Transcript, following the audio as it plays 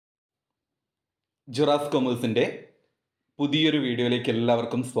ജുറാസ് കൊമേഴ്സിൻ്റെ പുതിയൊരു വീഡിയോയിലേക്ക്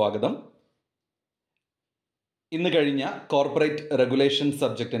എല്ലാവർക്കും സ്വാഗതം. ഇന്ന് കഴിഞ്ഞ കോർപ്പറേറ്റ് റെഗുലേഷൻ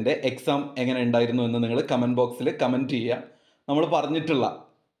സബ്ജക്റ്റിൻ്റെ എക്സാം എങ്ങനെ ഉണ്ടായിരുന്നു എന്ന് നിങ്ങൾ കമൻറ്റ് ബോക്സിൽ കമൻറ്റ് ചെയ്യുക. നമ്മൾ പറഞ്ഞിട്ടുള്ള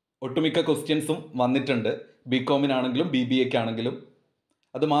ഒട്ടുമിക്ക ക്വസ്റ്റ്യൻസും വന്നിട്ടുണ്ട്, ബികോമിനാണെങ്കിലും BBAക്കാണെങ്കിലും.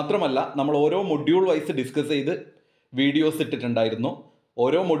 അതുമാത്രമല്ല, നമ്മൾ ഓരോ മൊഡ്യൂൾ വൈസ് ഡിസ്കസ് ചെയ്ത് വീഡിയോസ് ഇട്ടിട്ടുണ്ടായിരുന്നു.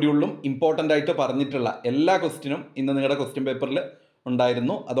 ഓരോ മൊഡ്യൂളിലും ഇമ്പോർട്ടൻ്റ് ആയിട്ട് പറഞ്ഞിട്ടുള്ള എല്ലാ ക്വസ്റ്റ്യനും ഇന്ന് നിങ്ങളുടെ ക്വസ്റ്റ്യൻ പേപ്പറിൽ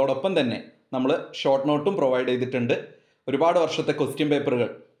ഉണ്ടായിരുന്നു. അതോടൊപ്പം തന്നെ നമ്മൾ ഷോർട്ട് നോട്ടും പ്രൊവൈഡ് ചെയ്തിട്ടുണ്ട്. ഒരുപാട് വർഷത്തെ ക്വസ്റ്റ്യൻ പേപ്പറുകൾ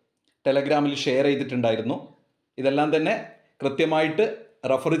ടെലഗ്രാമിൽ ഷെയർ ചെയ്തിട്ടുണ്ടായിരുന്നു. ഇതെല്ലാം തന്നെ കൃത്യമായിട്ട്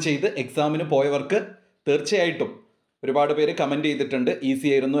റെഫർ ചെയ്ത് എക്സാമിന് പോയവർക്ക് തീർച്ചയായിട്ടും ഒരുപാട് പേര് കമൻറ്റ് ചെയ്തിട്ടുണ്ട്, ഈസി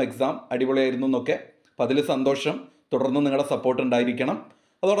ആയിരുന്നു എക്സാം, അടിപൊളിയായിരുന്നു എന്നൊക്കെ. അപ്പോൾ അതിൽ സന്തോഷം. തുടർന്ന് നിങ്ങളുടെ സപ്പോർട്ട് ഉണ്ടായിരിക്കണം.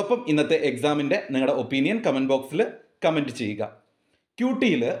 അതോടൊപ്പം ഇന്നത്തെ എക്സാമിൻ്റെ നിങ്ങളുടെ ഒപ്പീനിയൻ കമൻറ്റ് ബോക്സിൽ കമൻറ്റ് ചെയ്യുക.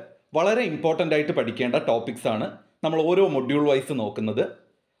 QTയിൽ വളരെ ഇമ്പോർട്ടൻ്റ് ആയിട്ട് പഠിക്കേണ്ട ടോപ്പിക്സ് ആണ് നമ്മൾ ഓരോ മൊഡ്യൂൾ വൈസ് നോക്കുന്നത്.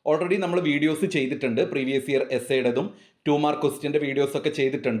 ഓൾറെഡി നമ്മൾ വീഡിയോസ് ചെയ്തിട്ടുണ്ട്, പ്രീവിയസ് ഇയർ എസ്സേയുടേതും 2 മാർക്ക് ക്വസ്റ്റ്യൻ്റെ വീഡിയോസൊക്കെ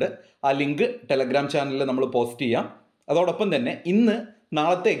ചെയ്തിട്ടുണ്ട്. ആ ലിങ്ക് ടെലഗ്രാം ചാനലിൽ നമ്മൾ പോസ്റ്റ് ചെയ്യാം. അതോടൊപ്പം തന്നെ ഇന്ന്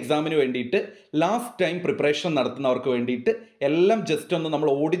നാളത്തെ എക്സാമിന് വേണ്ടിയിട്ട് ലാസ്റ്റ് ടൈം പ്രിപ്പറേഷൻ നടത്തുന്നവർക്ക് വേണ്ടിയിട്ട് എല്ലാം ജസ്റ്റ് ഒന്ന് നമ്മൾ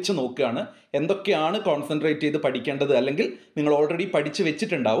ഓടിച്ച് നോക്കുകയാണ്. എന്തൊക്കെയാണ് കോൺസെൻട്രേറ്റ് ചെയ്ത് പഠിക്കേണ്ടത്, അല്ലെങ്കിൽ നിങ്ങൾ ഓൾറെഡി പഠിച്ച്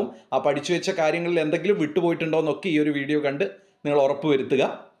വെച്ചിട്ടുണ്ടാവും, ആ പഠിച്ചു വെച്ച കാര്യങ്ങളിൽ എന്തെങ്കിലും വിട്ടുപോയിട്ടുണ്ടോ എന്നൊക്കെ ഈ ഒരു വീഡിയോ കണ്ട് നിങ്ങൾ ഉറപ്പ് വരുത്തുക.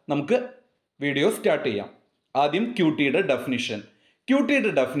 നമുക്ക് വീഡിയോ സ്റ്റാർട്ട് ചെയ്യാം. ആദ്യം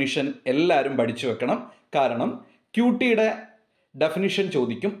QTയുടെ ഡെഫിനിഷൻ എല്ലാവരും പഠിച്ചു വെക്കണം. കാരണം QTയുടെ ഡെഫിനിഷൻ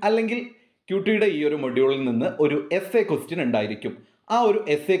ചോദിക്കും, അല്ലെങ്കിൽ QTയുടെ ഈ ഒരു മൊഡ്യൂളിൽ നിന്ന് ഒരു എസ്സേ ക്വസ്റ്റ്യൻ ഉണ്ടായിരിക്കും. ആ ഒരു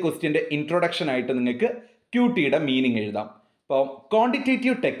എസ്സേ ക്വസ്റ്റ്യൻ്റെ ഇൻട്രൊഡക്ഷൻ ആയിട്ട് നിങ്ങൾക്ക് QTയുടെ മീനിങ് എഴുതാം. അപ്പോൾ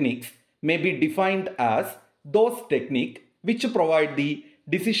quantitative techniques may be defined as those technique which provide the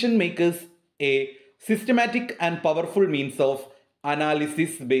decision makers A systematic and powerful means of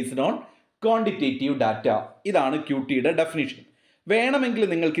analysis based on quantitative data. ഇതാണ് QTയുടെ ഡെഫിനിഷൻ. വേണമെങ്കിൽ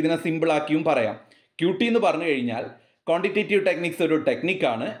നിങ്ങൾക്ക് ഇതിനെ സിമ്പിളാക്കിയും പറയാം. QT എന്ന് പറഞ്ഞു കഴിഞ്ഞാൽ ക്വാണ്ടിറ്റേറ്റീവ് ടെക്നിക്സ് ഒരു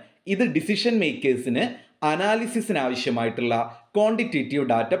ടെക്നിക്കാണ്. ഇത് ഡിസിഷൻ മേക്കേഴ്സിന് അനാലിസിസിന് ആവശ്യമായിട്ടുള്ള ക്വാണ്ടിറ്റേറ്റീവ്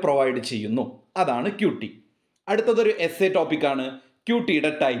ഡാറ്റ പ്രൊവൈഡ് ചെയ്യുന്നു. അതാണ് QT. അടുത്തതൊരു എസ്സേ ടോപ്പിക്കാണ്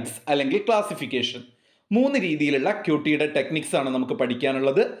QTയുടെ ടൈപ്സ് അല്ലെങ്കിൽ ക്ലാസിഫിക്കേഷൻ. 3 രീതിയിലുള്ള QTയുടെ ടെക്നിക്സ് ആണ് നമുക്ക്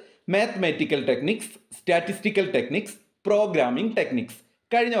പഠിക്കാനുള്ളത്. Mathematical techniques, statistical techniques, programming techniques.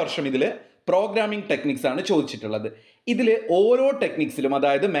 കഴിഞ്ഞ വർഷം ഇതിൽ പ്രോഗ്രാമിംഗ് ടെക്നിക്സ് ആണ് ചോദിച്ചിട്ടുള്ളത്. ഇതിൽ ഓരോ ടെക്നിക്സിലും,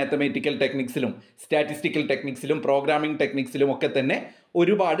 അതായത് മാത്തമാറ്റിക്കൽ ടെക്നിക്സിലും സ്റ്റാറ്റിസ്റ്റിക്കൽ ടെക്നിക്സിലും പ്രോഗ്രാമിംഗ് ടെക്നിക്സിലും ഒക്കെ തന്നെ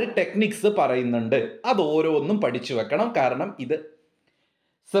ഒരുപാട് ടെക്നിക്സ് പറയുന്നുണ്ട്. അത് ഓരോന്നും പഠിച്ചു വെക്കണം. കാരണം ഇത്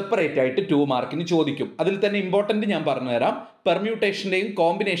സെപ്പറേറ്റ് ആയിട്ട് 2 മാർക്കിന് ചോദിക്കും. അതിൽ തന്നെ ഇമ്പോർട്ടൻ്റ് ഞാൻ പറഞ്ഞുതരാം. പെർമ്യൂട്ടേഷൻ്റെയും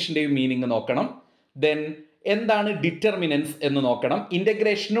കോമ്പിനേഷൻ്റെയും മീനിങ് നോക്കണം. ദെൻ എന്താണ് ഡിറ്റർമിനൻസ് എന്ന് നോക്കണം.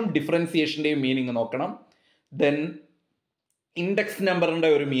 ഇൻ്റഗ്രേഷനും ഡിഫറൻസിയേഷൻ്റെയും മീനിങ് നോക്കണം. ദെൻ ഇൻഡെക്സ് നമ്പറിൻ്റെ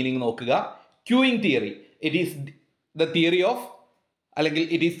ഒരു മീനിങ് നോക്കുക. Queuing theory, it is the theory of, അല്ലെങ്കിൽ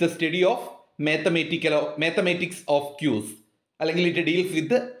it is the study of mathematics of quiz, അല്ലെങ്കിൽ it deals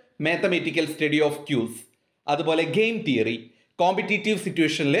with mathematical study of quiz. അതുപോലെ ഗെയിം തിയറി, കോമ്പറ്റീറ്റീവ്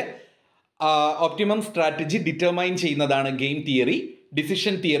സിറ്റുവേഷനിൽ ഒപ്റ്റിമം സ്ട്രാറ്റജി ഡിറ്റർമൈൻ ചെയ്യുന്നതാണ് game theory.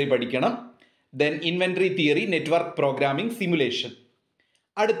 Decision theory പഠിക്കണം. Then inventory theory, network programming, simulation.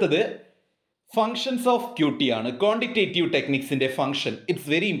 അടുത്തത് functions of QT ആണ്. Quantitative ടെക്നിക്സിൻ്റെ function, it's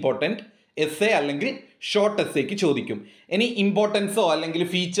very important. Essay അല്ലെങ്കിൽ short എസ്സേക്ക് ചോദിക്കും. ഇനി ഇമ്പോർട്ടൻസോ അല്ലെങ്കിൽ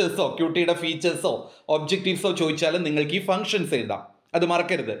ഫീച്ചേഴ്സോ, QTയുടെ ഫീച്ചേഴ്സോ ഒബ്ജക്റ്റീവ്സോ ചോദിച്ചാലും നിങ്ങൾക്ക് ഈ ഫങ്ഷൻസ് എഴുതാം. അത്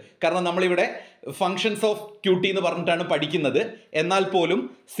മറക്കരുത്. കാരണം നമ്മളിവിടെ ഫങ്ഷൻസ് ഓഫ് QT എന്ന് പറഞ്ഞിട്ടാണ് പഠിക്കുന്നത്. എന്നാൽ പോലും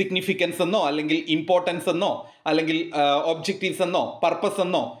സിഗ്നിഫിക്കൻസ് എന്നോ അല്ലെങ്കിൽ ഇമ്പോർട്ടൻസ് എന്നോ അല്ലെങ്കിൽ ഒബ്ജക്റ്റീവ്സ് എന്നോ പർപ്പസ്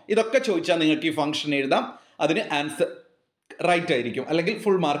എന്നോ ഇതൊക്കെ ചോദിച്ചാൽ നിങ്ങൾക്ക് ഈ ഫങ്ഷൻ എഴുതാം. അതിന് ആൻസർ റൈറ്റ് ആയിരിക്കും, അല്ലെങ്കിൽ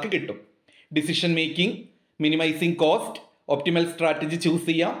ഫുൾ മാർക്ക് കിട്ടും. Decision making, minimising cost, optimal strategy choose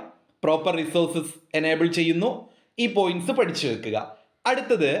ചെയ്യാം, പ്രോപ്പർ റിസോഴ്സസ് എനേബിൾ ചെയ്യുന്നു. ഈ പോയിന്റ്സ് പഠിച്ചു വെക്കുക.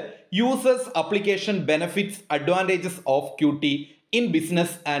 അടുത്തത് users, application, benefits, advantages of QT in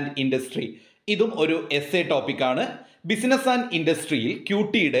business and industry. ഇതും ഒരു എസ്സേ ടോപ്പിക്കാണ്. ബിസിനസ് ആൻഡ് ഇൻഡസ്ട്രിയിൽ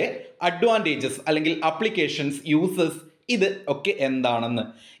QTയുടെ അഡ്വാൻറ്റേജസ് അല്ലെങ്കിൽ അപ്ലിക്കേഷൻസ്, യൂസേഴ്സ്, ഇത് ഒക്കെ എന്താണെന്ന്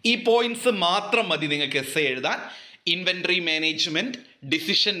ഈ പോയിന്റ്സ് മാത്രം മതി നിങ്ങൾക്ക് എസ്സേ എഴുതാൻ. Inventory management,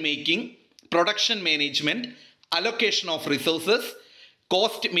 decision making, production management, allocation of resources,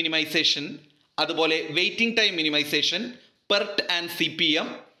 cost minimisation, അതുപോലെ waiting time minimisation, PERT and CPM,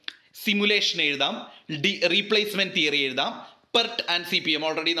 simulation എഴുതാം, റീപ്ലേസ്മെന്റ് തിയറി എഴുതാം. PERT ആൻഡ് CPM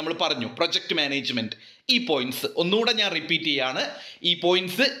ഓൾറെഡി നമ്മൾ പറഞ്ഞു. Project management. ഈ പോയിന്റ്സ് ഒന്നുകൂടെ ഞാൻ റിപ്പീറ്റ് ചെയ്യാണ്. ഈ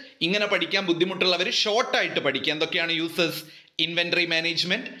പോയിന്റ്സ് ഇങ്ങനെ പഠിക്കാൻ ബുദ്ധിമുട്ടുള്ളവർ ഷോർട്ടായിട്ട് പഠിക്കുക. എന്തൊക്കെയാണ് users? Inventory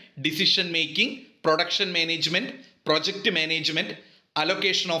management, decision making, production management, project management,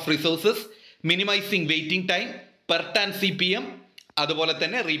 allocation of resources, minimising waiting time, PERT and CPM, അതുപോലെ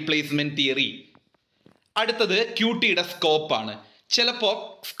തന്നെ റീപ്ലേസ്മെന്റ് തിയറി. അടുത്തത് QTയുടെ സ്കോപ്പാണ്. ചിലപ്പോൾ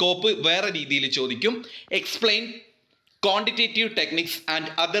സ്കോപ്പ് വേറെ രീതിയിൽ ചോദിക്കും. Explain quantitative techniques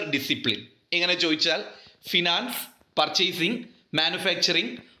and other discipline. ഇങ്ങനെ ചോദിച്ചാൽ finance, purchasing,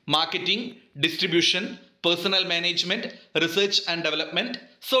 manufacturing, marketing, distribution, personnel management, research and development,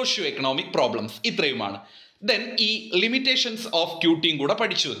 socio economic problems, ഇത്രയുമാണ്. ദെൻ ഈ ലിമിറ്റേഷൻസ് ഓഫ് ക്യൂട്ടിയും കൂടെ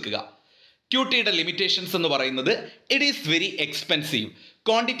പഠിച്ചു വെക്കുക. ക്യൂട്ടിയുടെ ലിമിറ്റേഷൻസ് എന്ന് പറയുന്നത് it is very expensive.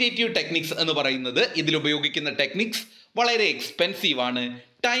 Quantitative techniques എന്ന് പറയുന്നത് ഇതിലുപയോഗിക്കുന്ന ടെക്നിക്സ് വളരെ എക്സ്പെൻസീവ് ആണ്,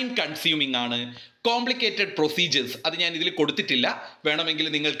 ടൈം കൺസ്യൂമിംഗ് ആണ്, കോംപ്ലിക്കേറ്റഡ് പ്രൊസീജിയേഴ്സ് അത് ഞാൻ ഇതിൽ കൊടുത്തിട്ടില്ല, വേണമെങ്കിൽ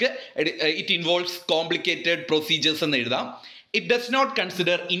നിങ്ങൾക്ക് ഇറ്റ് ഇൻവോൾവ്സ് കോംപ്ലിക്കേറ്റഡ് പ്രൊസീജിയേഴ്സ് എന്ന് എഴുതാം. It does not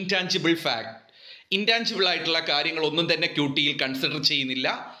consider intangible fact. Intangible ആയിട്ടുള്ള കാര്യങ്ങളൊന്നും തന്നെ ക്യൂട്ടിയിൽ കൺസിഡർ ചെയ്യുന്നില്ല.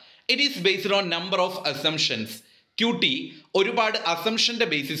 It is based on number of assumptions. Cutie ഒരുപാട് അസംഷന്റെ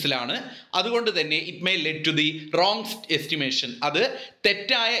ബേസിസിലാണ്, അതുകൊണ്ട് തന്നെ it may led to the wrong estimation. അത്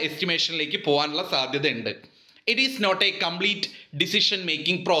തെറ്റായ എസ്റ്റിമേഷനിലേക്ക് പോകാനുള്ള സാധ്യതയുണ്ട്. It is not A complete decision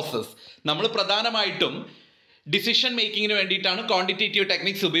making process. നമ്മൾ പ്രധാനമായിട്ടും ഡിസിഷൻ മേക്കിങ്ങിന് വേണ്ടിയിട്ടാണ് ക്വാണ്ടിറ്റേറ്റീവ്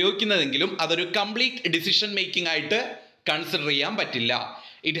ടെക്നിക്സ് ഉപയോഗിക്കുന്നതെങ്കിലും അതൊരു കംപ്ലീറ്റ് ഡിസിഷൻ മേക്കിംഗ് ആയിട്ട് കൺസിഡർ ചെയ്യാൻ പറ്റില്ല.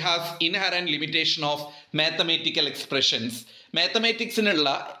 It has inherent limitation of mathematical expressions. മാത്തമാറ്റിക്സിനുള്ള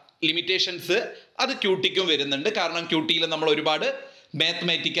limitations അത് ക്യൂട്ടിക്കും വരുന്നുണ്ട്. കാരണം ക്യൂട്ടിയിൽ നമ്മൾ ഒരുപാട്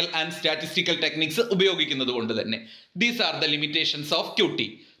മാത്തമാറ്റിക്കൽ ആൻഡ് സ്റ്റാറ്റിസ്റ്റിക്കൽ ടെക്നിക്സ് ഉപയോഗിക്കുന്നത് കൊണ്ട് തന്നെ. These are the limitations of cutie.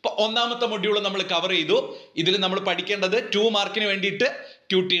 ഇപ്പോൾ ഒന്നാമത്തെ മൊഡ്യൂൾ നമ്മൾ കവർ ചെയ്തു. ഇതിൽ നമ്മൾ പഠിക്കേണ്ടത് 2 മാർക്കിന് വേണ്ടിയിട്ട്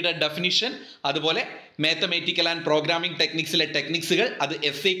ക്യൂട്ടിയുടെ ഡെഫിനിഷൻ, അതുപോലെ മാത്തമാറ്റിക്കൽ ആൻഡ് പ്രോഗ്രാമിംഗ് ടെക്നിക്സിലെ ടെക്നിക്സുകൾ, അത്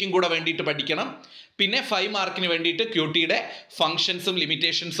എസ്സേക്കും കൂടെ വേണ്ടിയിട്ട് പഠിക്കണം. പിന്നെ 5 മാർക്കിന് വേണ്ടിയിട്ട് ക്യൂട്ടിയുടെ ഫങ്ഷൻസും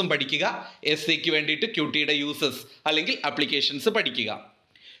ലിമിറ്റേഷൻസും പഠിക്കുക. എസ്സേക്ക് വേണ്ടിയിട്ട് ക്യൂട്ടിയുടെ യൂസസ് അല്ലെങ്കിൽ ആപ്ലിക്കേഷൻസ് പഠിക്കുക.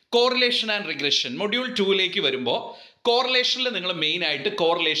 കോറിലേഷൻ ആൻഡ് റിഗ്രഷൻ മൊഡ്യൂൾ 2ലേക്ക് വരുമ്പോൾ കോറിലേഷനിൽ നിങ്ങൾ മെയിൻ ആയിട്ട്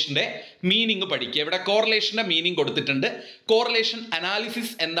കോറിലേഷൻ്റെ മീനിങ് പഠിക്കുക. ഇവിടെ കോറിലേഷൻ്റെ മീനിങ് കൊടുത്തിട്ടുണ്ട്. കോറിലേഷൻ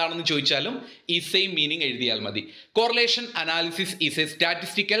അനാലിസിസ് എന്താണെന്ന് ചോദിച്ചാലും ഈ സെയിം മീനിങ് എഴുതിയാൽ മതി. Correlation analysis is A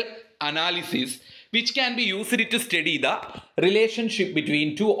statistical analysis which can be used to study the relationship between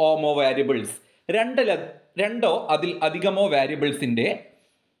 2 or more variables. രണ്ടോ അതിൽ അധികമോ വേരിയബിൾസ്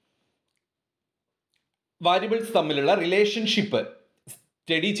തമ്മിലുള്ള റിലേഷൻഷിപ്പ്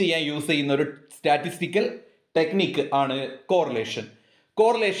സ്റ്റഡി ചെയ്യാൻ യൂസ് ചെയ്യുന്ന ഒരു സ്റ്റാറ്റിസ്റ്റിക്കൽ ടെക്നിക്ക് ആണ് കോറിലേഷൻ.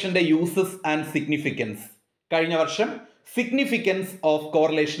 കോറിലേഷൻ്റെ uses and significance. കഴിഞ്ഞ വർഷം സിഗ്നിഫിക്കൻസ് ഓഫ്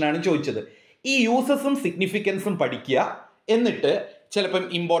കോറിലേഷൻ ആണ് ചോദിച്ചത്. ഈ യൂസസും സിഗ്നിഫിക്കൻസും പഠിക്കുക. എന്നിട്ട് ചിലപ്പം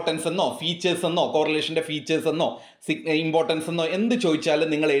ഇമ്പോർട്ടൻസ് എന്നോ ഫീച്ചേഴ്സ് എന്നോ കോറിലേഷൻ്റെ ഫീച്ചേഴ്സ് എന്നോ ഇമ്പോർട്ടൻസ് എന്നോ എന്ത്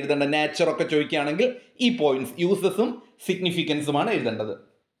ചോദിച്ചാലും നിങ്ങൾ എഴുതേണ്ട, നാച്ചറൊക്കെ ചോദിക്കുകയാണെങ്കിൽ ഈ പോയിന്റ്സ് യൂസസും സിഗ്നിഫിക്കൻസുമാണ് എഴുതേണ്ടത്.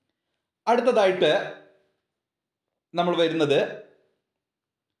 അടുത്തതായിട്ട് നമ്മൾ വരുന്നത്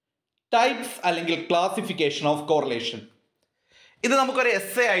ടൈപ്സ് അല്ലെങ്കിൽ ക്ലാസിഫിക്കേഷൻ ഓഫ് കോറിലേഷൻ. ഇത് നമുക്കൊരു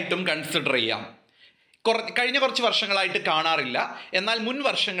എസ്സേ ആയിട്ടും കൺസിഡർ ചെയ്യാം. കഴിഞ്ഞ കുറച്ച് വർഷങ്ങളായിട്ട് കാണാറില്ല, എന്നാൽ മുൻ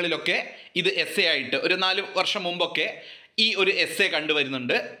വർഷങ്ങളിലൊക്കെ ഇത് എസ്സേ ആയിട്ട് ഒരു 4 വർഷം മുമ്പൊക്കെ ഈ ഒരു എസ്സേ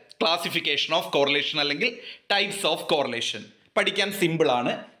കണ്ടുവരുന്നുണ്ട്. ക്ലാസിഫിക്കേഷൻ ഓഫ് കോറിലേഷൻ അല്ലെങ്കിൽ ടൈപ്സ് ഓഫ് കോറിലേഷൻ. പഠിക്കാൻ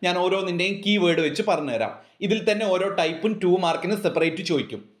സിമ്പിളാണ്. ഞാൻ ഓരോന്നിൻ്റെയും കീവേഡ് വെച്ച് പറഞ്ഞുതരാം. ഇതിൽ തന്നെ ഓരോ ടൈപ്പും 2 മാർക്കിന് സെപ്പറേറ്റ്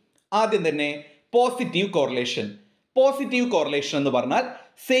ചോദിക്കും. ആദ്യം തന്നെ പോസിറ്റീവ് കോറിലേഷൻ. പോസിറ്റീവ് കോറിലേഷൻ എന്ന് പറഞ്ഞാൽ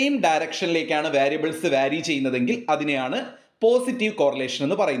സെയിം ഡയറക്ഷനിലേക്കാണ് വേരിയബിൾസ് വാരി ചെയ്യുന്നതെങ്കിൽ അതിനെയാണ് പോസിറ്റീവ് കോറിലേഷൻ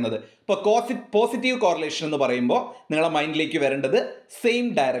എന്ന് പറയുന്നത്. ഇപ്പോൾ പോസിറ്റീവ് കോറിലേഷൻ എന്ന് പറയുമ്പോൾ നിങ്ങളുടെ മൈൻഡിലേക്ക് വരേണ്ടത് സെയിം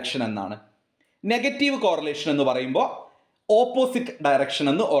ഡയറക്ഷൻ എന്നാണ്. നെഗറ്റീവ് കോറിലേഷൻ എന്ന് പറയുമ്പോൾ ഓപ്പോസിറ്റ് ഡയറക്ഷൻ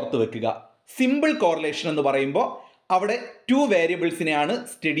എന്ന് ഓർത്ത് വെക്കുക. സിമ്പിൾ കോറിലേഷൻ എന്ന് പറയുമ്പോൾ അവിടെ 2 വേരിയബിൾസിനെയാണ്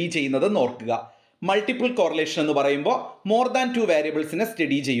സ്റ്റഡി ചെയ്യുന്നതെന്ന് ഓർക്കുക. മൾട്ടിപ്പിൾ കോറിലേഷൻ എന്ന് പറയുമ്പോൾ മോർ ദാൻ 2 വേരിയബിൾസിനെ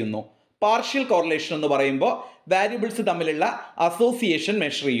സ്റ്റഡി ചെയ്യുന്നു. പാർഷ്യൽ കോറിലേഷൻ എന്ന് പറയുമ്പോൾ വാരിയബിൾസ് തമ്മിലുള്ള അസോസിയേഷൻ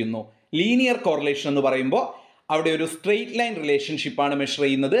മെഷർ ചെയ്യുന്നു. ലീനിയർ കോറിലേഷൻ എന്ന് പറയുമ്പോൾ അവിടെ ഒരു സ്ട്രെയിറ്റ് ലൈൻ റിലേഷൻഷിപ്പാണ് മെഷർ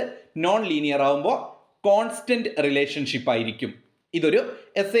ചെയ്യുന്നത്. നോൺ ലീനിയർ ആകുമ്പോൾ കോൺസ്റ്റന്റ് റിലേഷൻഷിപ്പ് ആയിരിക്കും. ഇതൊരു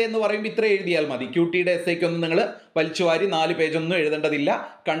എസ്സേ എന്ന് പറയുമ്പോൾ ഇത്ര എഴുതിയാൽ മതി. ക്യൂട്ടിയുടെ എസ്സേക്കൊന്നും നിങ്ങൾ വലിച്ചുവാരി 4 പേജൊന്നും എഴുതേണ്ടതില്ല.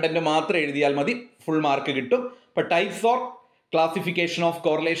 കണ്ടന്റ് മാത്രം എഴുതിയാൽ മതി, ഫുൾ മാർക്ക് കിട്ടും. ഇപ്പോൾ types or classification of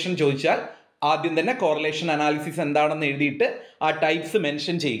correlation ചോദിച്ചാൽ ആദ്യം തന്നെ കോറിലേഷൻ അനാലിസിസ് എന്താണെന്ന് എഴുതിയിട്ട് ആ ടൈപ്സ്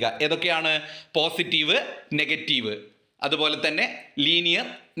മെൻഷൻ ചെയ്യുക. ഏതൊക്കെയാണ്? പോസിറ്റീവ്, നെഗറ്റീവ്, അതുപോലെ തന്നെ ലീനിയർ,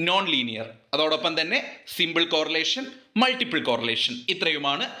 നോൺ ലീനിയർ, അതോടൊപ്പം തന്നെ സിമ്പിൾ കോറിലേഷൻ, മൾട്ടിപ്പിൾ കോറിലേഷൻ.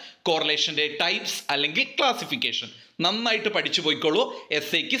 ഇത്രയുമാണ് കോറിലേഷൻ്റെ ടൈപ്സ് അല്ലെങ്കിൽ ക്ലാസിഫിക്കേഷൻ. നന്നായിട്ട് പഠിച്ചു പോയിക്കോളൂ.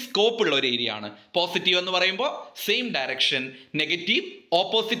 എസ്സേക്ക് സ്കോപ്പ് ഉള്ള ഒരു ഏരിയ ആണ്. പോസിറ്റീവ് എന്ന് പറയുമ്പോൾ same direction, negative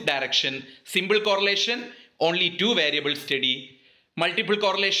opposite direction, simple correlation only 2 variables study, multiple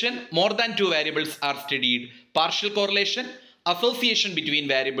correlation more than 2 variables are studied, partial correlation association between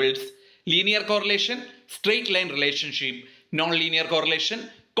variables, linear correlation straight line relationship, non-linear correlation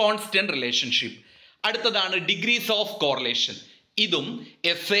constant relationship. അടുത്തതാണ് degrees of correlation. ഇതും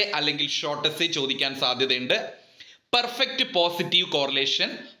essay അല്ലെങ്കിൽ short essay ചോദിക്കാൻ സാധ്യതയുണ്ട്. Perfect positive correlation,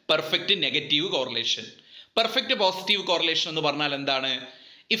 perfect negative correlation. Perfect positive correlation എന്ന് പറഞ്ഞാൽ എന്താണ്?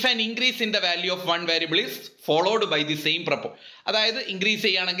 If an increase in the value of one variable is followed by the same അതായത് increase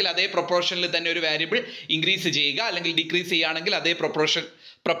ചെയ്യുകയാണെങ്കിൽ അതേ പ്രൊപ്പോർഷനിൽ തന്നെ ഒരു വേരിയബിൾ ഇൻക്രീസ് ചെയ്യുക, അല്ലെങ്കിൽ ഡിക്രീസ് ചെയ്യുകയാണെങ്കിൽ അതേ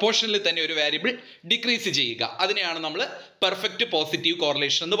പ്രൊപ്പോർഷനിൽ തന്നെ ഒരു വേരിയബിൾ ഡിക്രീസ് ചെയ്യുക. അതിനെയാണ് നമ്മൾ പെർഫെക്റ്റ് പോസിറ്റീവ്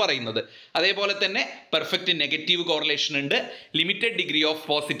കോറിലേഷൻ എന്ന് പറയുന്നത്. അതേപോലെ തന്നെ പെർഫെക്റ്റ് നെഗറ്റീവ് കോറിലേഷൻ ഉണ്ട്, limited degree of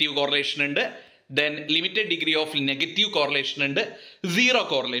positive correlation ഉണ്ട്, then limited degree of negative correlation ഉണ്ട്, സീറോ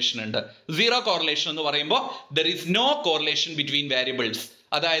കോറിലേഷൻ ഉണ്ട്. സീറോ കോറിലേഷൻ എന്ന് പറയുമ്പോൾ there is no correlation between variables,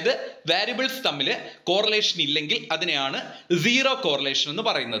 അതായത് വേരിയബിൾസ് തമ്മിൽ കോറിലേഷൻ ഇല്ലെങ്കിൽ അതിനെയാണ് സീറോ കോറിലേഷൻ എന്ന്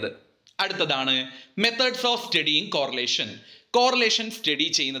പറയുന്നത്. അടുത്തതാണ് methods of studying correlation. Correlation study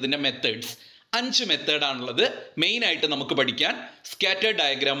ചെയ്യുന്നതിൻ്റെ മെത്തേഡ്സ് 5 മെത്തേഡാണുള്ളത്. മെയിനായിട്ട് നമുക്ക് പഠിക്കാൻ scatter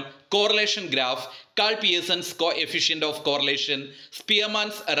diagram, correlation graph, call Pearson's coefficient of correlation,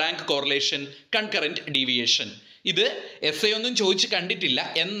 Spearman's rank correlation, concurrent deviation. ഇത് എസ് ഐ ഒന്നും ചോദിച്ച് കണ്ടിട്ടില്ല,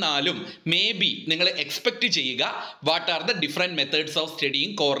 എന്നാലും മേ ബി നിങ്ങൾ എക്സ്പെക്ട് ചെയ്യുക what are the different methods of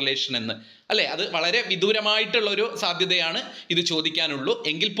studying correlation എന്ന്, അല്ലേ? അത് വളരെ വിദൂരമായിട്ടുള്ളൊരു സാധ്യതയാണ് ഇത് ചോദിക്കാനുള്ളൂ.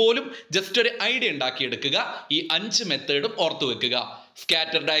 എങ്കിൽ പോലും ജസ്റ്റ് ഒരു ഐഡിയ ഉണ്ടാക്കിയെടുക്കുക. ഈ 5 മെത്തേഡും ഓർത്തു വെക്കുക.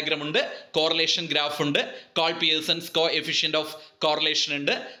 സ്കാറ്റർ ഡയഗ്രാം ഉണ്ട്, കോറിലേഷൻ ഗ്രാഫ് ഉണ്ട്, call Pearson's coefficient of correlation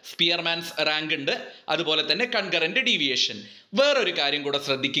ഉണ്ട്, സ്പിയർമാൻസ് റാങ്ക് ഉണ്ട്, അതുപോലെ തന്നെ കൺകറന്റ് ഡീവിയേഷൻ. വേറൊരു കാര്യം കൂടെ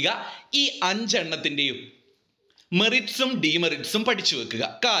ശ്രദ്ധിക്കുക, ഈ 5 എണ്ണത്തിൻ്റെയും മെറിറ്റ്സും ഡീമെറിറ്റ്സും പഠിച്ചു വെക്കുക.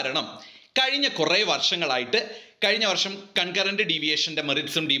 കാരണം കഴിഞ്ഞ കുറേ വർഷങ്ങളായിട്ട്, കഴിഞ്ഞ വർഷം കൺകറന്റ് ഡീവിയേഷൻ്റെ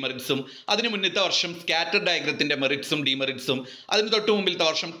മെറിറ്റ്സും ഡീമെറിറ്റ്സും, അതിന് മുന്നത്തെ വർഷം സ്കാറ്റർ ഡയഗ്രത്തിൻ്റെ മെറിറ്റ്സും ഡീമെറിറ്റ്സും, അതിന് തൊട്ട് മുമ്പിലത്തെ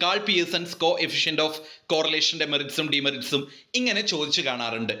വർഷം കാൾ പിയേഴ്സൺസ് കോഎഫിഷ്യന്റ് ഓഫ് കോറിലേഷൻ്റെ മെറിറ്റ്സും ഡീമെറിറ്റ്സും ഇങ്ങനെ ചോദിച്ചു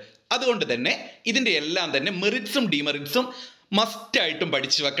കാണാറുണ്ട്. അതുകൊണ്ട് തന്നെ ഇതിൻ്റെ എല്ലാം തന്നെ മെറിറ്റ്സും ഡീമെറിറ്റ്സും മസ്റ്റായിട്ടും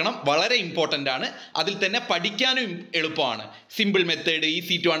പഠിച്ചു വെക്കണം. വളരെ ഇമ്പോർട്ടൻ്റ് ആണ്. അതിൽ തന്നെ പഠിക്കാനും എളുപ്പമാണ്. Simple method,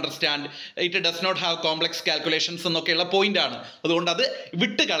 easy to understand, it does not have complex calculations എന്നൊക്കെയുള്ള പോയിന്റാണ്. അതുകൊണ്ട് അത്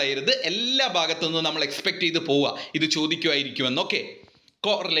വിട്ട് കളയരുത്. എല്ലാ ഭാഗത്തു നിന്നും നമ്മൾ എക്സ്പെക്ട് ചെയ്ത് പോവുക ഇത് ചോദിക്കുമായിരിക്കുമെന്നൊക്കെ.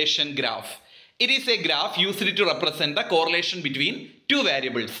 Correlation graph. It is A graph used to represent the correlation between 2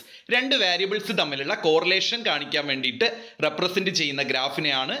 variables. 2 variables തമ്മിലുള്ള കോറിലേഷൻ കാണിക്കാൻ വേണ്ടിയിട്ട് റെപ്രസെന്റ് ചെയ്യുന്ന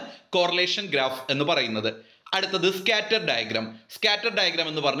ഗ്രാഫിനെയാണ് കോറിലേഷൻ ഗ്രാഫ് എന്ന് പറയുന്നത്. അടുത്തത് സ്കാറ്റർ ഡയഗ്രാം. സ്കാറ്റർ ഡയഗ്രാം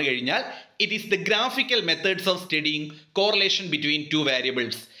എന്ന് പറഞ്ഞു കഴിഞ്ഞാൽ it is the graphical methods of studying correlation between 2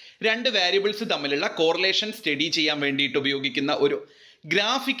 variables. 2 variables തമ്മിലുള്ള കോറിലേഷൻ സ്റ്റഡി ചെയ്യാൻ വേണ്ടിയിട്ട് ഉപയോഗിക്കുന്ന ഒരു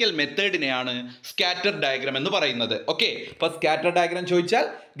ഗ്രാഫിക്കൽ മെത്തേഡിനെയാണ് സ്കാറ്റർ ഡയഗ്രാം എന്ന് പറയുന്നത്. ഓക്കെ, അപ്പോൾ സ്കാറ്റർ ഡയഗ്രാം ചോദിച്ചാൽ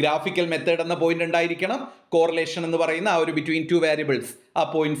ഗ്രാഫിക്കൽ മെത്തേഡ് എന്ന പോയിന്റ് ഉണ്ടായിരിക്കണം. കോറിലേഷൻ എന്ന് പറയുന്ന ആ ഒരു ബിറ്റ്വീൻ 2 വേരിയബിൾസ്, ആ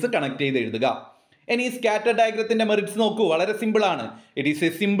പോയിന്റ്സ് കണക്ട് ചെയ്ത് എഴുതുക. ഇനി സ്കാറ്റർ ഡയഗ്രത്തിന്റെ മെറിറ്റ്സ് നോക്കൂ. വളരെ സിമ്പിൾ ആണ്. It is A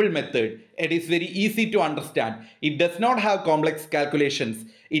simple method. It is very easy to understand. It does not have complex calculations.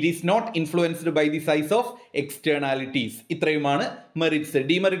 It is not influenced by the size of externalities. ഇത്രയുമാണ് merits.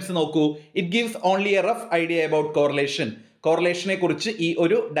 Demerits നോക്കൂ. It gives only A rough idea about correlation. കോറിലേഷനെ കുറിച്ച് ഈ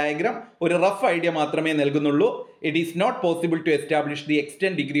ഒരു diagram ഒരു rough idea മാത്രമേ നൽകുന്നുള്ളൂ. It is not possible to establish the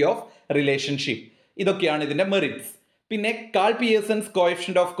extend degree of relationship. ഇതൊക്കെയാണ് ഇതിന്റെ merits. പിന്നെ call Pearson's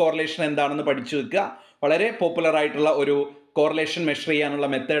coefficient of correlation എന്താണെന്ന് പഠിച്ചു വെക്കുക. വളരെ പോപ്പുലർ ആയിട്ടുള്ള ഒരു കോറിലേഷൻ മെഷർ ചെയ്യാനുള്ള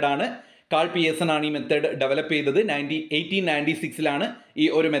മെത്തേഡാണ്. കാൾ പിയേഴ്സൺ ആണ് ഈ മെത്തേഡ് ഡെവലപ്പ് ചെയ്തത്. 1896 ഈ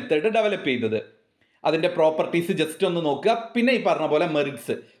ഒരു മെത്തേഡ് ഡെവലപ്പ് ചെയ്തത്. അതിൻ്റെ പ്രോപ്പർട്ടീസ് ജസ്റ്റ് ഒന്ന് നോക്കുക. പിന്നെ ഈ പറഞ്ഞ പോലെ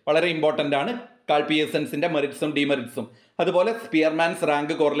മെറിറ്റ്സ് വളരെ ഇമ്പോർട്ടൻ്റ് ആണ്. കാൾ പിയേഴ്സൺസിൻ്റെ മെറിറ്റ്സും ഡീമെറിറ്റ്സും, അതുപോലെ സ്പിയർമാൻസ്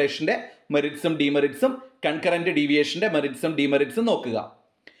റാങ്ക് കോറിലേഷൻ്റെ മെറിറ്റ്സും ഡീമെറിറ്റ്സും, കൺകറന്റ് ഡീവിയേഷൻ്റെ മെറിറ്റ്സും ഡീമെറിറ്റ്സും നോക്കുക.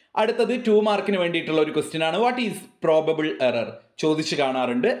 അടുത്തത് 2 മാർക്കിന് വേണ്ടിയിട്ടുള്ള ഒരു ക്വസ്റ്റ്യൻ ആണ്. വാട്ട് ഈസ് പ്രോബബിൾ എറർ ചോദിച്ചു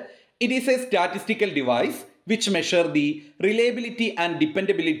കാണാറുണ്ട്. It is A statistical device which measure the reliability and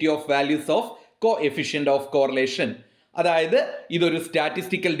dependability of values of coefficient of correlation. അതായത് ഇതൊരു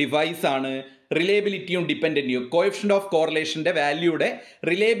സ്റ്റാറ്റിസ്റ്റിക്കൽ ഡിവൈസ് ആണ്. റിലയബിലിറ്റിയും ഡിപ്പെൻഡൻറ്റിയും, കോഎഫിഷ്യന്റ് ഓഫ് കോറിലേഷൻ്റെ വാല്യൂയുടെ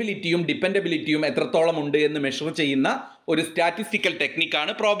റിലയബിലിറ്റിയും ഡിപ്പെൻഡബിലിറ്റിയും എത്രത്തോളം ഉണ്ട് എന്ന് മെഷർ ചെയ്യുന്ന ഒരു statistical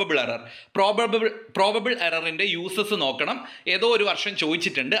ടെക്നിക്കാണ് probable error. Probable എററിൻ്റെ uses നോക്കണം. ഏതോ ഒരു വർഷം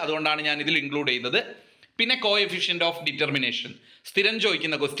ചോദിച്ചിട്ടുണ്ട്, അതുകൊണ്ടാണ് ഞാൻ ഇതിൽ ഇൻക്ലൂഡ് ചെയ്തത്. പിന്നെ കോഎഫിഷ്യന്റ് ഓഫ് ഡിറ്റർമിനേഷൻ സ്ഥിരം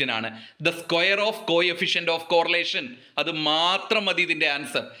ചോദിക്കുന്ന ക്വസ്റ്റ്യൻ ആണ്. The square of coefficient of correlation, അത് മാത്രം മതി ഇതിൻ്റെ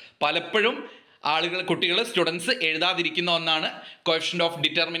ആൻസർ. പലപ്പോഴും കുട്ടികൾ സ്റ്റുഡൻസ് എഴുതാതിരിക്കുന്ന ഒന്നാണ് കോഎഫിഷ്യന്റ് ഓഫ്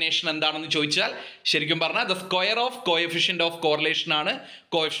ഡിറ്റർമിനേഷൻ എന്താണെന്ന് ചോദിച്ചാൽ ശരിക്കും പറഞ്ഞാൽ the square of coefficient of correlation ആണ്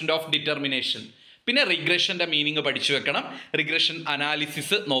കോഎഫിഷ്യന്റ് ഓഫ് ഡിറ്റർമിനേഷൻ. പിന്നെ റിഗ്രഷൻ്റെ മീനിങ് പഠിച്ചു വെക്കണം. റിഗ്രഷൻ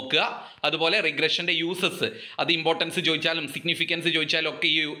അനാലിസിസ് നോക്കുക. അതുപോലെ റിഗ്രഷൻ്റെ യൂസസ്, അത് ഇമ്പോർട്ടൻസ് ചോദിച്ചാലും സിഗ്നിഫിക്കൻസ് ചോദിച്ചാലും ഒക്കെ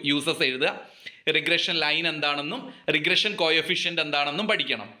ഈ യൂസസ് എഴുതുക. റിഗ്രഷൻ ലൈൻ എന്താണെന്നും റിഗ്രഷൻ കോഎഫിഷ്യന്റ് എന്താണെന്നും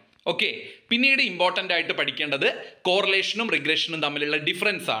പഠിക്കണം. ഓക്കെ, പിന്നീട് ഇമ്പോർട്ടൻ്റ് ആയിട്ട് പഠിക്കേണ്ടത് കോറിലേഷനും റിഗ്രഷനും തമ്മിലുള്ള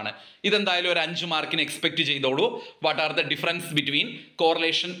ഡിഫറൻസ് ആണ്. ഇതെന്തായാലും ഒരു 5 മാർക്കിന് എക്സ്പെക്ട് ചെയ്തോളൂ. What are the difference between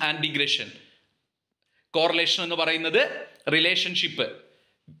correlation and ഡിഗ്രഷൻ? Correlation എന്ന് പറയുന്നത് റിലേഷൻഷിപ്പ്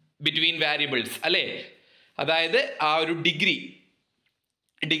ബിറ്റ്വീൻ വാരിയബിൾസ്, അല്ലേ? അതായത് ആ ഒരു degree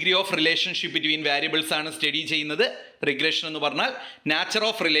degree of relationship between variables ആണ് സ്റ്റഡി ചെയ്യുന്നത്. റിഗ്രഷൻ എന്ന് പറഞ്ഞാൽ nature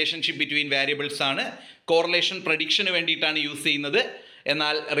of relationship between variables ആണ്. കോറിലേഷൻ പ്രഡിക്ഷന് വേണ്ടിയിട്ടാണ് യൂസ് ചെയ്യുന്നത്.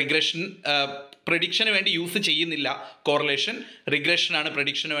 എന്നാൽ റിഗ്രഷൻ പ്രഡിക്ഷന് വേണ്ടി യൂസ് ചെയ്യുന്നില്ല കോറിലേഷൻ. റിഗ്രഷനാണ്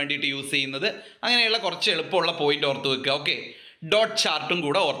പ്രഡിക്ഷന് വേണ്ടിയിട്ട് യൂസ് ചെയ്യുന്നത്. അങ്ങനെയുള്ള കുറച്ച് എളുപ്പമുള്ള പോയിന്റ് ഓർത്ത് വെക്കുക. ഓക്കെ, ഡോട്ട് ചാർട്ടും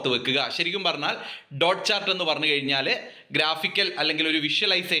കൂടെ ഓർത്ത് വെക്കുക. ശരിക്കും പറഞ്ഞാൽ ഡോട്ട് ചാർട്ട് എന്ന് പറഞ്ഞു കഴിഞ്ഞാൽ ഗ്രാഫിക്കൽ അല്ലെങ്കിൽ ഒരു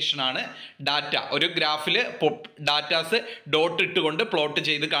വിഷ്വലൈസേഷൻ ആണ്. ഡാറ്റ ഒരു ഗ്രാഫിൽ ഡാറ്റാസ് ഡോട്ട് ഇട്ടുകൊണ്ട് പ്ലോട്ട്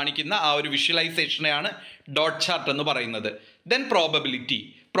ചെയ്ത് കാണിക്കുന്ന ആ ഒരു വിഷ്വലൈസേഷനെയാണ് ഡോട്ട് ചാർട്ട് എന്ന് പറയുന്നത്. ദെൻ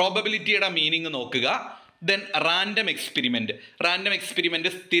പ്രോബബിലിറ്റിയുടെ മീനിങ് നോക്കുക. ദെൻ റാൻഡം എക്സ്പെരിമെൻറ്റ്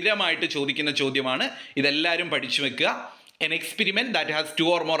സ്ഥിരമായിട്ട് ചോദിക്കുന്ന ചോദ്യമാണ്. ഇതെല്ലാവരും പഠിച്ചു വെക്കുക. N experiment that has 2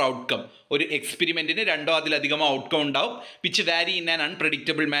 or more outcome. ഒരു എക്സ്പെരിമെൻറ്റിന് 2 അതിലധികമോ ഔട്ട്കം ഉണ്ടാവും. വിച്ച് വാരി ഇൻ ആൻ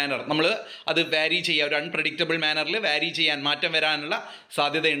അൺപ്രഡിക്റ്റബിൾ മാനർ. നമ്മൾ അത് വാരി ചെയ്യുക, ഒരു അൺപ്രഡിക്റ്റബിൾ മാനറിൽ വാരി ചെയ്യാൻ, മാറ്റം വരാനുള്ള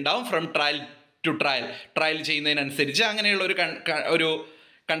സാധ്യത ഉണ്ടാവും. ഫ്രം ട്രയൽ ടു ട്രയൽ ചെയ്യുന്നതിനനുസരിച്ച് അങ്ങനെയുള്ള ഒരു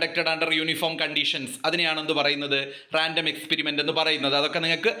കണ്ടക്റ്റഡ് അണ്ടർ യൂണിഫോം കണ്ടീഷൻസ്, അതിനെയാണെന്ന് പറയുന്നത് റാൻഡം എക്സ്പെരിമെൻ്റ് എന്ന് പറയുന്നത്. അതൊക്കെ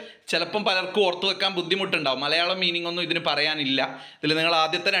നിങ്ങൾക്ക് ചിലപ്പം പലർക്കും ഓർത്ത് വെക്കാൻ ബുദ്ധിമുട്ടുണ്ടാവും. മലയാളം മീനിങ് ഒന്നും ഇതിന് പറയാനില്ല. ഇതിൽ നിങ്ങൾ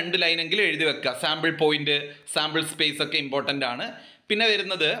ആദ്യത്തെ 2 ലൈനെങ്കിലും എഴുതി വെക്കുക. സാമ്പിൾ പോയിന്റ്, സാമ്പിൾ സ്പേസ് ഒക്കെ ഇമ്പോർട്ടൻ്റ് ആണ്. പിന്നെ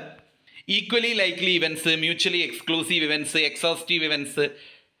വരുന്നത് equally likely events, mutually exclusive events, exhaustive events,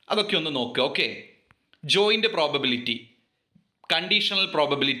 അതൊക്കെ ഒന്ന് നോക്കുക. Okay, joint probability, conditional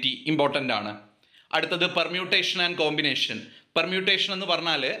probability important ആണ്. അടുത്തത് പെർമ്യൂട്ടേഷൻ ആൻഡ് കോമ്പിനേഷൻ. പെർമ്യൂട്ടേഷൻ എന്ന്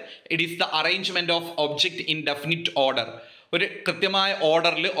പറഞ്ഞാൽ it is the arrangement of object in definite order. ഒരു കൃത്യമായ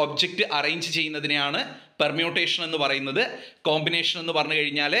ഓർഡറിൽ ഒബ്ജക്റ്റ് അറേഞ്ച് ചെയ്യുന്നതിനെയാണ് പെർമ്യൂട്ടേഷൻ എന്ന് പറയുന്നത്. കോമ്പിനേഷൻ എന്ന് പറഞ്ഞു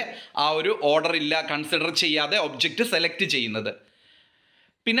കഴിഞ്ഞാൽ ആ ഒരു ഓർഡർ കൺസിഡർ ചെയ്യാതെ ഒബ്ജക്റ്റ് സെലക്ട് ചെയ്യുന്നത്.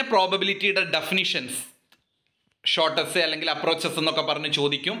 പിന്നെ പ്രോബബിലിറ്റിയുടെ ഡെഫിനിഷൻസ്, ഷോർട്ടസ് അല്ലെങ്കിൽ അപ്രോച്ചസ് എന്നൊക്കെ പറഞ്ഞ്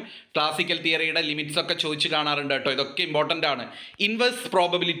ചോദിക്കും. ക്ലാസിക്കൽ തിയറിയുടെ ലിമിറ്റ്സ് ഒക്കെ ചോദിച്ച് കാണാറുണ്ട് കേട്ടോ. ഇതൊക്കെ ഇമ്പോർട്ടൻ്റ് ആണ്. ഇൻവേഴ്സ്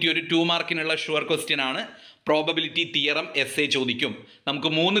പ്രോബബിലിറ്റി ഒരു 2 മാർക്കിനുള്ള ഷുവർ ക്വസ്റ്റ്യൻ ആണ്. പ്രോബബിലിറ്റി തിയറം എസ്സേ ചോദിക്കും. നമുക്ക്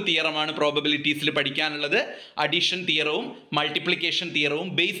 3 തിയറമാണ് പ്രോബബിലിറ്റീസിൽ പഠിക്കാനുള്ളത്. Addition തിയറവും multiplication തിയറവും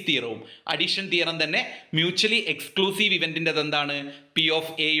base തിയറവും. Addition theorem തന്നെ മ്യൂച്വലി എക്സ്ക്ലൂസീവ് ഇവൻറ്റിൻ്റെ എന്താണ്, P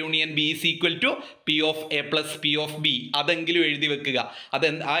of A union B is equal to P of A plus P of B. അതെങ്കിലും എഴുതി വെക്കുക.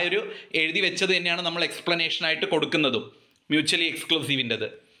 ആ ഒരു എഴുതി വെച്ചത് തന്നെയാണ് നമ്മൾ എക്സ്പ്ലനേഷനായിട്ട് കൊടുക്കുന്നതും. മ്യൂച്വലി എക്സ്ക്ലൂസീവിൻ്റെത്.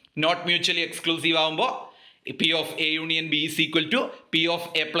 നോട്ട് മ്യൂച്വലി എക്സ്ക്ലൂസീവ് ആകുമ്പോൾ P of A union B is equal to P of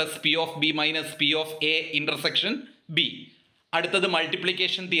A plus P of B minus P of A intersection B. അടുത്തത്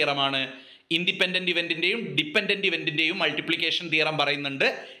multiplication തിയറമാണ്. Independent ഇവൻറ്റിൻ്റെയും dependent ഇവൻറ്റിൻ്റെയും multiplication theorem പറയുന്നുണ്ട്.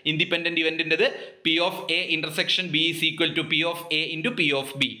 Independent ഇവൻറ്റിൻ്റെത് P of A intersection B is equal to P of A into P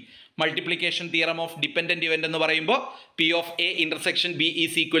of B. Multiplication theorem of dependent event എന്ന് പറയുമ്പോൾ P of A intersection B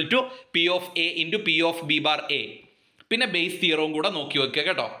is equal to P of A into P of B bar A. പിന്നെ base തിയറവും കൂടെ നോക്കി വെക്കുക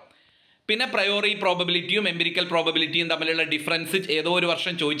കേട്ടോ. പിന്നെ priori പ്രോബബിലിറ്റിയും empirical പ്രോബബിലിറ്റിയും തമ്മിലുള്ള difference ഏതോ ഒരു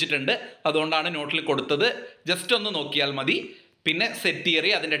വർഷം ചോദിച്ചിട്ടുണ്ട്. അതുകൊണ്ടാണ് നോട്ടിൽ കൊടുത്തത്. ജസ്റ്റ് ഒന്ന് നോക്കിയാൽ മതി. പിന്നെ സെറ്റ്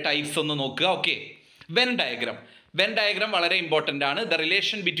തിയറി, അതിൻ്റെ ടൈപ്സ് ഒന്ന് നോക്കുക. ഓക്കെ, വെൻ ഡയഗ്രാം വളരെ ഇമ്പോർട്ടൻ്റ് ആണ്. The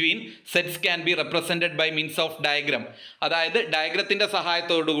relation between sets can be represented by means of diagram. അതായത് ഡയഗ്രത്തിൻ്റെ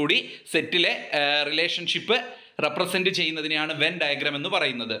സഹായത്തോടുകൂടി സെറ്റിലെ റിലേഷൻഷിപ്പ് റെപ്രസെൻറ്റ് ചെയ്യുന്നതിനെയാണ് വെൻ ഡയഗ്രാം എന്ന്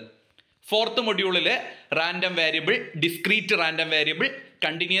പറയുന്നത്. 4th മൊഡ്യൂളിൽ random variable, discrete random variable,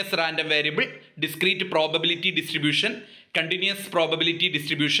 continuous random variable, discrete probability distribution, continuous probability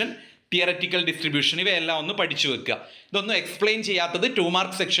distribution, theoretical distribution, ഇവയെല്ലാം ഒന്ന് പഠിച്ചു വെക്കുക. ഇതൊന്നും എക്സ്പ്ലെയിൻ ചെയ്യാത്തത് 2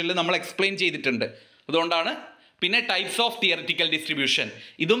 മാർക്ക് സെക്ഷനിൽ നമ്മൾ എക്സ്പ്ലെയിൻ ചെയ്തിട്ടുണ്ട്. അതുകൊണ്ടാണ്. പിന്നെ ടൈപ്സ് ഓഫ് തിയററ്റിക്കൽ ഡിസ്ട്രിബ്യൂഷൻ,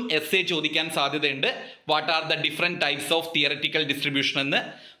 ഇതും എസ്സേ ചോദിക്കാൻ സാധ്യതയുണ്ട്. What are the different types of theoretical distribution എന്ന്.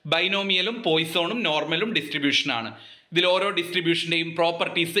 ബൈനോമിയലും പോയിസോണും നോർമലും ഡിസ്ട്രിബ്യൂഷനാണ്. ഇതിൽ ഓരോ ഡിസ്ട്രിബ്യൂഷൻ്റെയും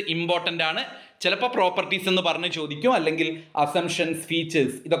പ്രോപ്പർട്ടീസ് ഇമ്പോർട്ടൻ്റ് ആണ്. ചിലപ്പോൾ പ്രോപ്പർട്ടീസ് എന്ന് പറഞ്ഞ് ചോദിക്കും, അല്ലെങ്കിൽ അസംഷൻസ്,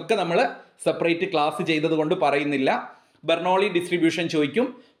 ഫീച്ചേഴ്സ്, ഇതൊക്കെ നമ്മൾ സെപ്പറേറ്റ് ക്ലാസ് ചെയ്തത് കൊണ്ട് പറയുന്നില്ല. ബെർണോളി ഡിസ്ട്രിബ്യൂഷൻ ചോദിക്കും.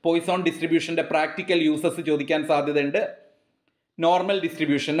 പോയിസോൺ ഡിസ്ട്രിബ്യൂഷൻ്റെ പ്രാക്ടിക്കൽ യൂസസ് ചോദിക്കാൻ സാധ്യതയുണ്ട്. നോർമൽ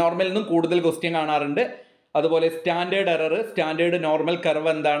ഡിസ്ട്രിബ്യൂഷൻ, നോർമലിൽ നിന്നും കൂടുതൽ ക്വസ്റ്റ്യൻ കാണാറുണ്ട്. അതുപോലെ standard error, standard normal curve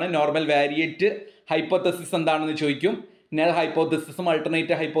എന്താണ്, നോർമൽ വാരിയേറ്റ്, ഹൈപ്പോത്തസിസ് എന്താണെന്ന് ചോദിക്കും. നെൽ ഹൈപ്പോത്തസിസും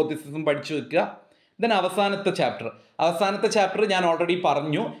അൾട്ടർനേറ്റ് ഹൈപ്പോത്തസിസും പഠിച്ചു വെക്കുക. ദെൻ അവസാനത്തെ ചാപ്റ്റർ ഞാൻ ഓൾറെഡി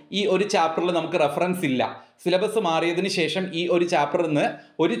പറഞ്ഞു. ഈ ഒരു ചാപ്റ്ററിൽ നമുക്ക് റെഫറൻസ് ഇല്ല. സിലബസ് മാറിയതിന് ശേഷം ഈ ഒരു ചാപ്റ്ററിൽ നിന്ന്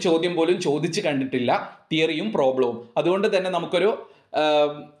ഒരു ചോദ്യം പോലും ചോദിച്ച് കണ്ടിട്ടില്ല, തിയറിയും പ്രോബ്ലവും. അതുകൊണ്ട് തന്നെ നമുക്കൊരു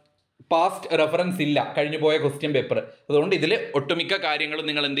പാസ്റ്റ് റെഫറൻസ് ഇല്ല, കഴിഞ്ഞു പോയ ക്വസ്റ്റ്യൻ പേപ്പർ. അതുകൊണ്ട് ഇതിൽ ഒട്ടുമിക്ക കാര്യങ്ങളും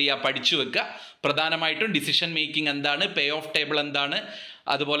നിങ്ങൾ എന്ത് ചെയ്യുക, പഠിച്ചു വെക്കുക. പ്രധാനമായിട്ടും ഡിസിഷൻ മേക്കിംഗ് എന്താണ്, പേ ഓഫ് ടേബിൾ എന്താണ്,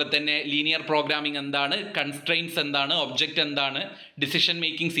 അതുപോലെ തന്നെ ലീനിയർ പ്രോഗ്രാമിംഗ് എന്താണ്, കൺസ്ട്രെയിൻസ് എന്താണ്, ഒബ്ജക്റ്റ് എന്താണ്, ഡിസിഷൻ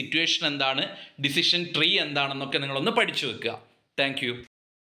മേക്കിംഗ് സിറ്റുവേഷൻ എന്താണ്, ഡിസിഷൻ ട്രീ എന്താണെന്നൊക്കെ നിങ്ങളൊന്ന് പഠിച്ചു വെക്കുക. താങ്ക്